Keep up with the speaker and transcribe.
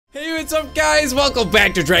what's up, guys? Welcome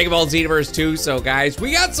back to Dragon Ball Xenoverse 2. So, guys,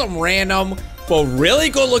 we got some random but really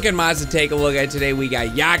good looking mods to take a look at today. We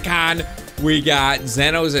got YAKON, we got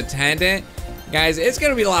ZEN-OH'S Attendant. Guys, it's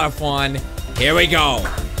gonna be a lot of fun. Here we go.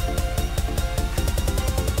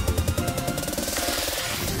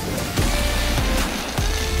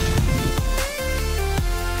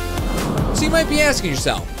 So you might be asking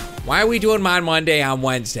yourself, why are we doing Mod Monday on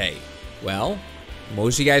Wednesday? Well,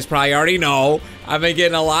 most of you guys probably already know, I've been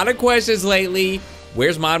getting a lot of questions lately.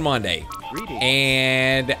 Where's Mod Monday?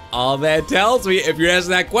 And all that tells me, if you're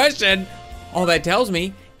asking that question, all that tells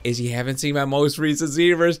me is you haven't seen my most recent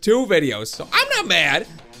Xenoverse 2 videos. So I'm not mad.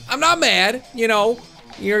 I'm not mad. You know,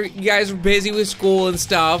 you guys are busy with school and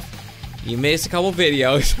stuff. You missed a couple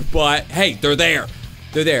videos, but hey, they're there.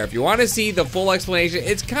 They're there. If you want to see the full explanation,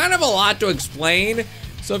 it's kind of a lot to explain.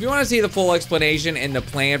 So if you want to see the full explanation and the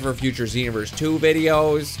plan for future Xenoverse 2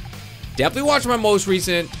 videos, definitely watch my most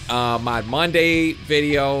recent Mod Monday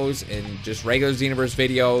videos and just regular Xenoverse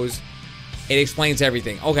videos. It explains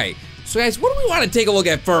everything. Okay, so guys, what do we want to take a look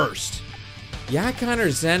at first? YAKON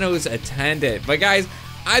or ZEN-OH'S Attendant? But guys,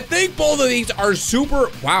 I think both of these are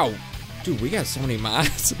super, wow. Dude, we got so many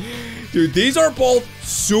mods. Dude, these are both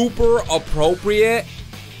super appropriate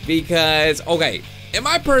because, okay, in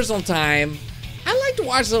my personal time, I like to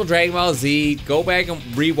watch little Dragon Ball Z, go back and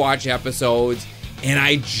rewatch episodes, and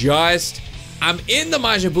I'm in the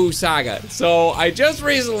Majin Buu saga. So I just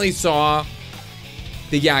recently saw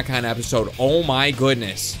the YAKON episode. Oh my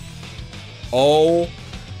goodness. Oh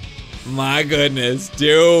my goodness,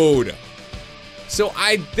 dude. So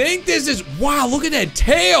I think this is, wow, look at that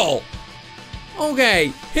tail.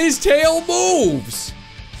 Okay, his tail moves.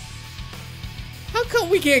 How come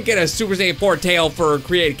we can't get a Super Saiyan 4 tail for a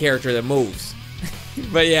created character that moves?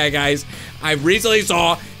 But yeah, guys, I recently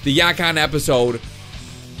saw the YAKON episode.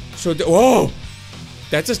 So, whoa,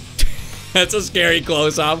 that's a scary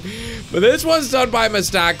close-up. But this one's done by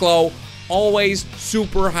Mistaclo. Always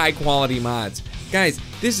super high-quality mods. Guys,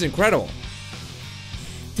 this is incredible.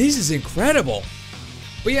 This is incredible.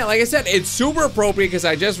 But yeah, like I said, it's super appropriate because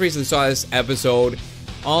I just recently saw this episode.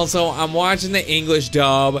 Also, I'm watching the English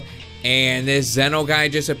dub, and this Zeno guy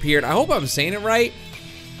just appeared. I hope I'm saying it right.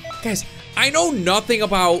 Guys, I know nothing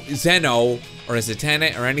about Zeno or his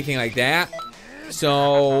attendant or anything like that.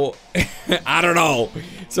 So, I don't know.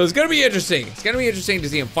 So it's gonna be interesting. It's gonna be interesting to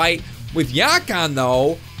see him fight. With YAKON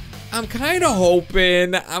though, I'm kinda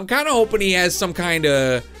hoping he has some kind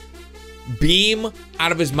of beam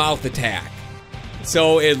out of his mouth attack.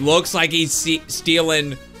 So it looks like he's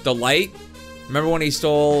stealing the light. Remember when he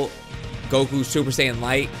stole Goku's Super Saiyan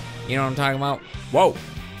light? You know what I'm talking about? Whoa.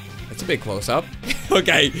 That's a big close-up.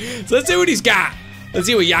 Okay, so let's see what he's got. Let's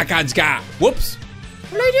see what YAKON's got. Whoops.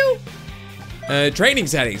 What did I do? Training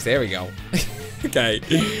settings. There we go. Okay,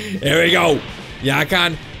 here we go.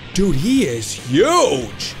 YAKON. Dude, he is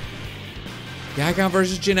huge. YAKON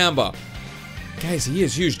versus Janemba. Guys, he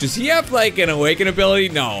is huge. Does he have like an awaken ability?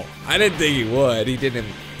 No, I didn't think he would. He didn't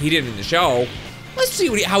in the show. Let's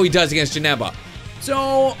see how he does against Janemba.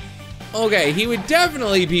 So, okay, he would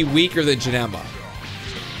definitely be weaker than Janemba.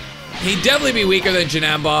 He'd definitely be weaker than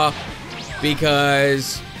Janemba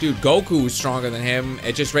because, dude, Goku is stronger than him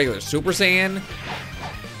at just regular Super Saiyan.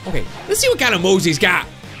 Okay, let's see what kind of moves he's got.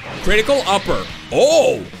 Critical upper.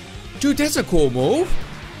 Oh, dude, that's a cool move.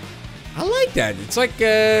 I like that. It's like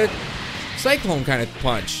a cyclone kind of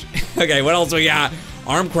punch. Okay, what else we got?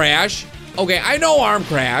 Arm crash. Okay, I know arm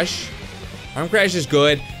crash. Arm crash is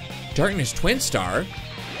good. Darkness Twin Star.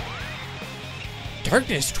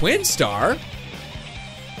 Darkness Twin Star?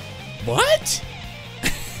 What?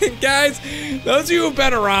 Guys, those of you who've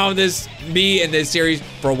been around me in this series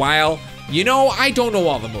for a while, you know I don't know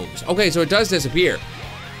all the moves. Okay, so it does disappear.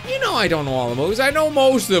 You know I don't know all the moves. I know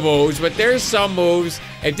most of the moves, but there's some moves.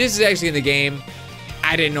 If this is actually in the game,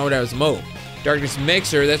 I didn't know that was a move. Darkness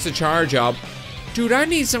Mixer, that's the charge up. Dude, I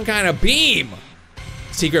need some kind of beam.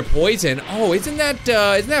 Secret Poison. Oh, isn't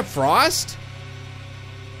that Frost?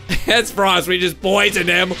 That's Frost. We just poisoned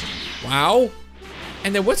him. Wow.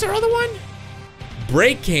 And then what's our other one?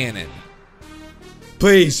 Break Cannon.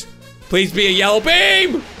 Please. Please be a yellow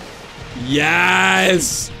beam.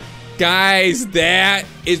 Yes. Guys, that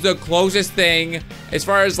is the closest thing as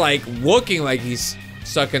far as like looking like he's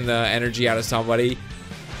sucking the energy out of somebody.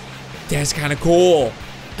 That's kind of cool.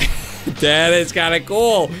 That is kind of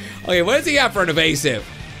cool. Okay, what does he got for an evasive?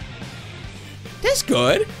 That's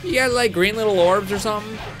good. You got like green little orbs or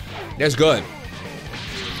something? That's good.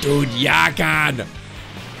 Dude, YAKON.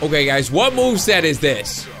 Okay, guys, what moveset is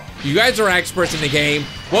this? You guys are experts in the game.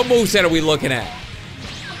 What moveset are we looking at?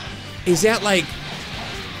 Is that like...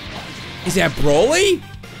 Is that Broly?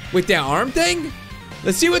 with that arm thing?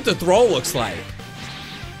 Let's see what the throw looks like.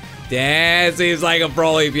 That seems like a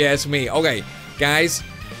Broly if you ask me. Okay, guys,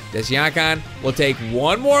 this YAKON, we'll take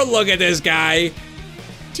one more look at this guy.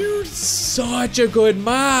 Dude, such a good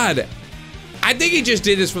mod. I think he just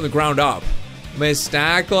did this from the ground up.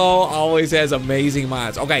 Mistaclo always has amazing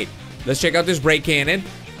mods. Okay, let's check out this break cannon.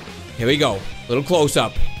 Here we go, little close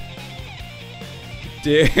up.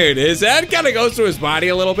 Dude, his head kind of goes through his body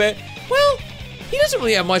a little bit. Well, he doesn't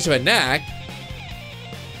really have much of a neck.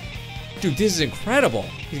 Dude, this is incredible.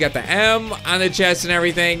 He's got the M on the chest and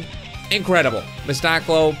everything. Incredible.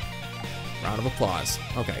 Mistaclo, round of applause.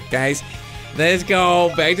 Okay, guys, let's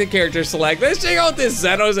go back to character select. Let's check out this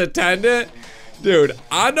ZEN-OH'S attendant. Dude,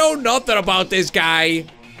 I know nothing about this guy,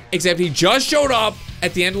 except he just showed up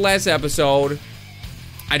at the end of last episode.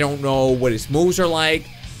 I don't know what his moves are like.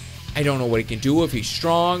 I don't know what he can do if he's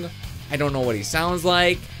strong. I don't know what he sounds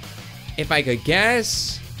like. If I could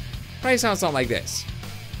guess, probably sounds something like this.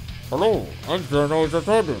 Hello, I'm ZEN-OH'S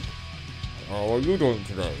attendant. How are you doing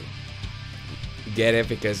today? Get it?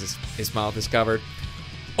 Because his mouth is covered.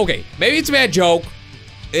 Okay, maybe it's a bad joke.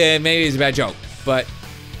 Maybe it's a bad joke, but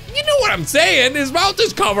you know what I'm saying. His mouth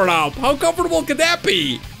is covered up. How comfortable could that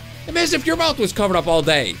be? Imagine if your mouth was covered up all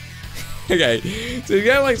day. Okay, so you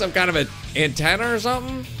got like some kind of an antenna or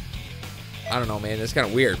something? I don't know, man. That's kind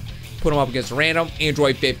of weird. Put him up against a random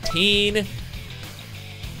Android 15.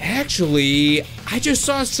 Actually, I just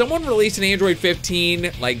saw someone release an Android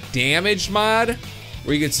 15 like damaged mod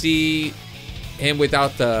where you could see him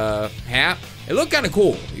without the hat. It looked kind of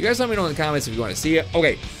cool. You guys let me know in the comments if you want to see it.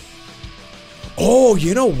 Okay. Oh,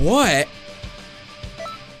 you know what?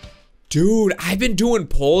 Dude, I've been doing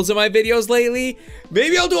polls in my videos lately.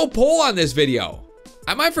 Maybe I'll do a poll on this video.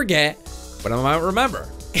 I might forget, but I might remember.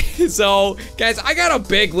 So, guys, I got a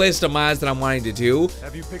big list of mods that I'm wanting to do.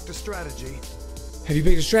 Have you picked a strategy? Have you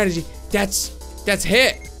picked a strategy? That's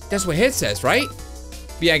hit. That's what hit says, right?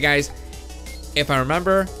 But yeah, guys, if I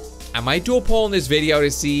remember, I might do a poll in this video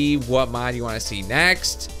to see what mod you want to see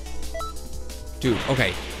next. Dude,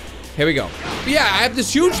 okay. Here we go. But yeah, I have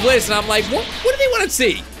this huge list, and I'm like, what do they want to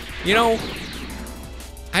see? You know,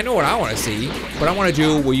 I know what I want to see, but I want to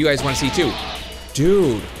do what you guys want to see too.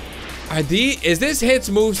 Dude, is this Hit's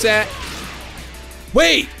moveset?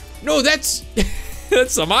 Wait, no, that's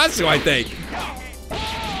that's Zamasu, I think.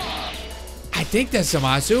 I think that's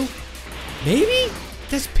Zamasu. Maybe?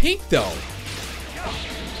 That's pink though.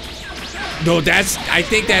 No, I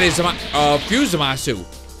think that is Fuse Zamasu.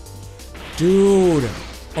 Dude.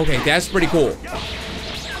 Okay, that's pretty cool.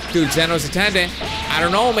 Dude, ZEN-OH'S attendant. I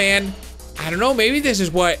don't know, man. I don't know. Maybe this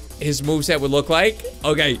is what his moveset would look like.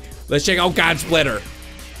 Okay, let's check out God Splitter.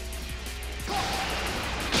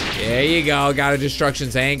 There you go. Got a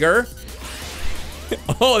Destruction's Anger.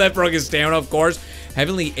 Oh, that broke his stamina, of course.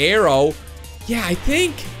 Heavenly Arrow. Yeah, I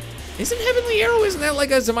think. Isn't Heavenly Arrow, isn't that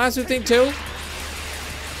like a Zamasu thing too?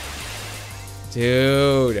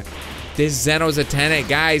 Dude. This ZEN-OH'S attendant,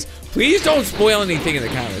 guys. Please don't spoil anything in the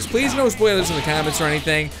comments. Please no spoilers in the comments or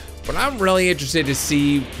anything. But I'm really interested to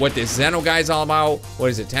see what this ZEN-OH guy's all about, what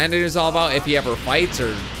his attendant is all about, if he ever fights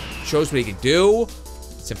or shows what he can do.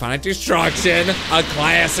 Symphonic Destruction, a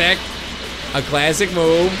classic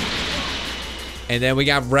move. And then we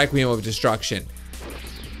got Requiem of Destruction.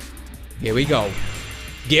 Here we go.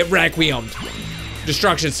 Get Requiemed.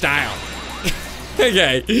 Destruction style.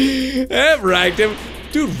 Okay, that wrecked him.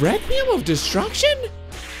 Dude, Requiem of Destruction?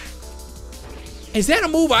 Is that a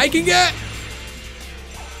move I can get?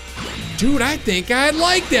 Dude, I think I'd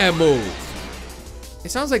like that move.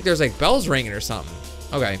 It sounds like there's like bells ringing or something.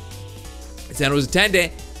 Okay. ZEN-OH'S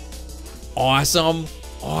attendant. Awesome.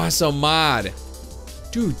 Awesome mod.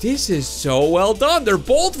 Dude, this is so well done. They're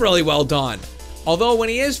both really well done. Although when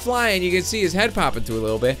he is flying, you can see his head popping through a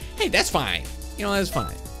little bit. Hey, that's fine. You know, that's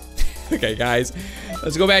fine. Okay, guys.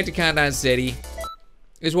 Let's go back to Countdown City.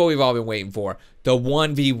 This is what we've all been waiting for. The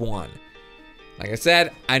 1v1. Like I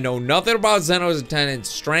said, I know nothing about ZEN-OH'S attendant's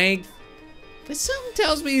strength, but something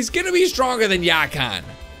tells me he's gonna be stronger than YAKON.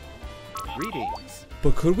 Greetings.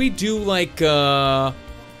 But could we do like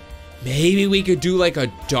maybe we could do like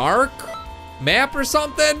a dark map or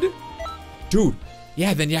something? Dude,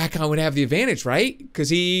 yeah, then YAKON would have the advantage, right? Because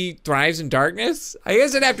he thrives in darkness? I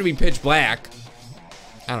guess it'd have to be pitch black.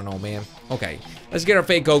 I don't know, man. Okay, let's get our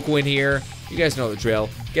fake Goku in here. You guys know the drill.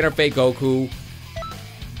 Get our fake Goku.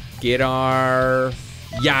 Get our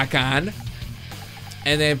YAKON.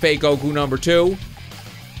 And then fake Goku number 2.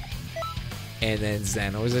 And then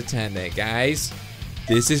ZEN-OH'S attendant, guys.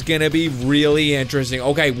 This is gonna be really interesting.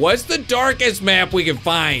 Okay, what's the darkest map we can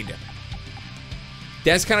find?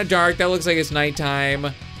 That's kind of dark. That looks like it's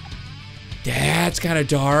nighttime. That's kind of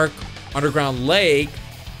dark. Underground lake.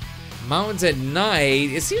 Mountains at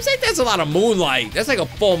night. It seems like that's a lot of moonlight. That's like a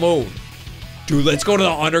full moon. Dude, let's go to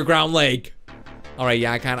the underground lake. All right,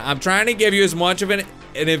 Yakon, I'm trying to give you as much of an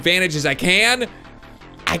advantage as I can.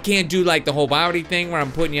 I can't do like the whole bounty thing where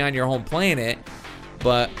I'm putting you on your home planet,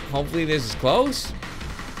 but hopefully this is close.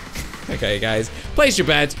 Okay, guys, place your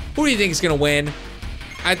bets. Who do you think is gonna win?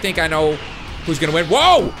 I think I know who's gonna win.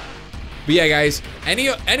 Whoa! But yeah, guys, any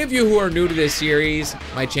of you who are new to this series,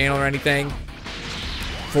 my channel or anything,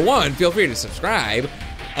 for one, feel free to subscribe.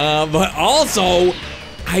 But also,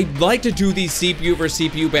 I'd like to do these CPU versus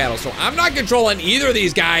CPU battles. So I'm not controlling either of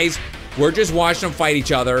these guys. We're just watching them fight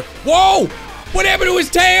each other. Whoa! What happened to his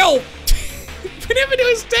tail? What happened to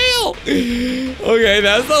his tail? Okay,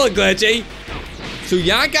 that's a little glitchy. So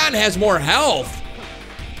Yakon has more health.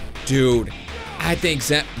 Dude, I think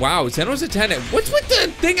wow, Zeno's Attendant. What's with the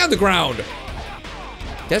thing on the ground?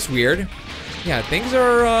 That's weird. Yeah, things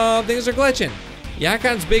are glitching.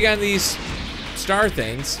 Yakon's big on these star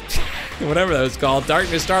things. Whatever that was called.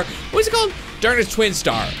 Darkness Star. What's it called? Darkness Twin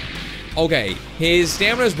Star. Okay, his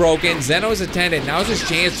stamina's broken. Zeno's Attendant. Now's his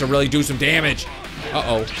chance to really do some damage.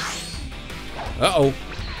 Uh-oh. Uh-oh.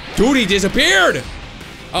 Dude, he disappeared.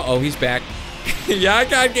 Uh-oh, he's back.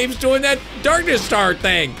 Yakon keeps doing that Darkness Star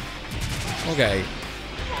thing. Okay.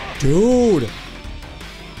 Dude.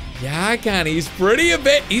 Yakon, he's pretty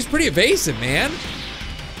evasive, man.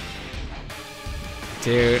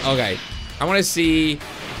 Dude, okay. I want to see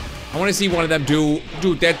one of them do.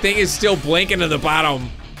 Dude, that thing is still blinking at the bottom.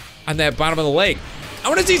 On that bottom of the lake. I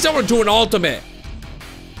want to see someone do an ultimate.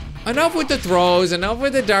 Enough with the throws. Enough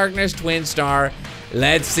with the Darkness Twin Star.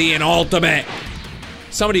 Let's see an ultimate.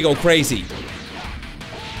 Somebody go crazy.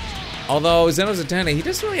 Although Zeno's Attendant, he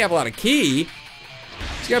doesn't really have a lot of ki.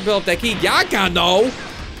 He's got to build up that ki. Yakon, though,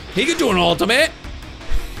 he could do an ultimate.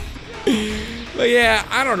 But yeah,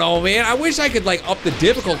 I don't know, man. I wish I could like up the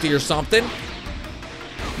difficulty or something.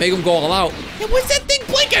 Make him go all out. Hey, what's that thing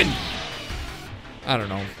blinking? I don't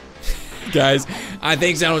know. Guys, I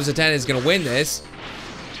think Zeno's Attendant is gonna win this.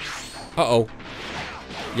 Uh-oh.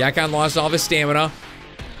 Yakon lost all of his stamina.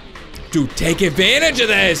 Dude, take advantage of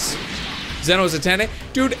this. Zeno's Attendant.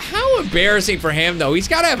 Dude, how embarrassing for him, though. He's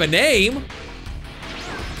gotta have a name.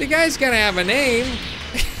 The guy's gotta have a name.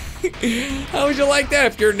 How would you like that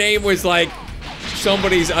if your name was like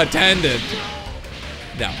somebody's attendant?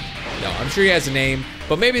 No, I'm sure he has a name,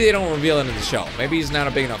 but maybe they don't reveal it in the show. Maybe he's not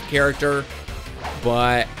a big enough character,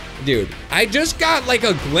 but dude, I just got like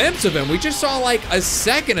a glimpse of him. We just saw like a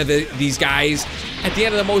second of these guys at the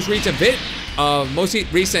end of the most recent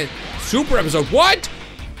Super episode. What?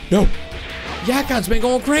 No, Yakon's been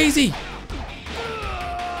going crazy.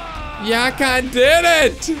 Yakon did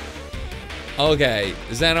it. Okay,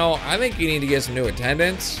 Zeno, I think you need to get some new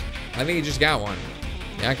attendants. I think you just got one.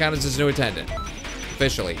 Yakon is his new attendant.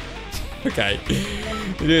 Officially. Okay.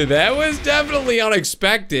 Dude, that was definitely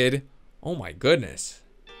unexpected. Oh my goodness.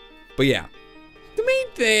 But yeah, the main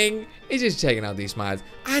thing is just checking out these mods.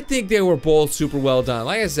 I think they were both super well done.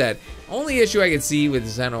 Like I said, only issue I could see with the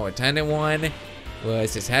Zeno Attendant one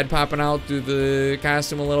was his head popping out through the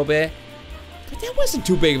costume a little bit. But that wasn't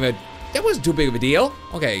too big of a deal.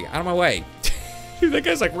 Okay, out of my way. Dude, that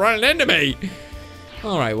guy's like running into me.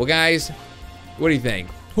 All right, well guys, what do you think?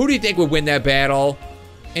 Who do you think would win that battle?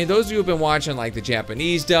 And those of you who've been watching like the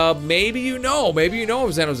Japanese dub, maybe you know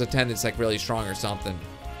if Zeno's Attendant's like really strong or something.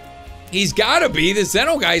 He's gotta be. The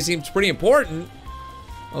Zeno guy seems pretty important.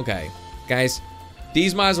 Okay, guys,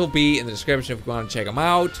 these mods will be in the description if you want to check them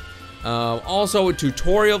out. Also a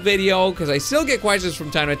tutorial video, because I still get questions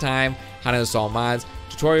from time to time how to install mods.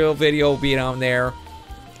 Tutorial video will be down there.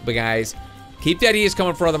 But guys, keep the ideas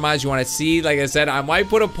coming for other mods you want to see. Like I said, I might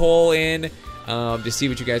put a poll in to see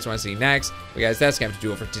what you guys want to see next. But guys, that's going to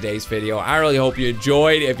do it for today's video. I really hope you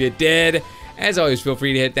enjoyed. If you did, as always, feel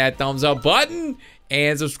free to hit that thumbs up button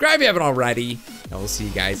and subscribe if you haven't already. And we'll see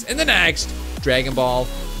you guys in the next Dragon Ball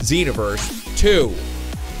Xenoverse 2.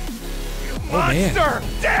 Oh man,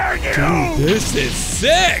 dare you! Dude, this is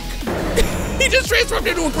sick! He just transformed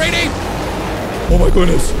into a great ape! Oh my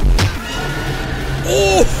goodness!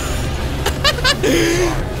 Oh!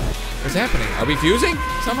 What's happening? Are we fusing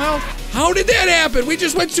somehow? How did that happen? We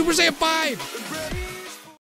just went Super Saiyan 5!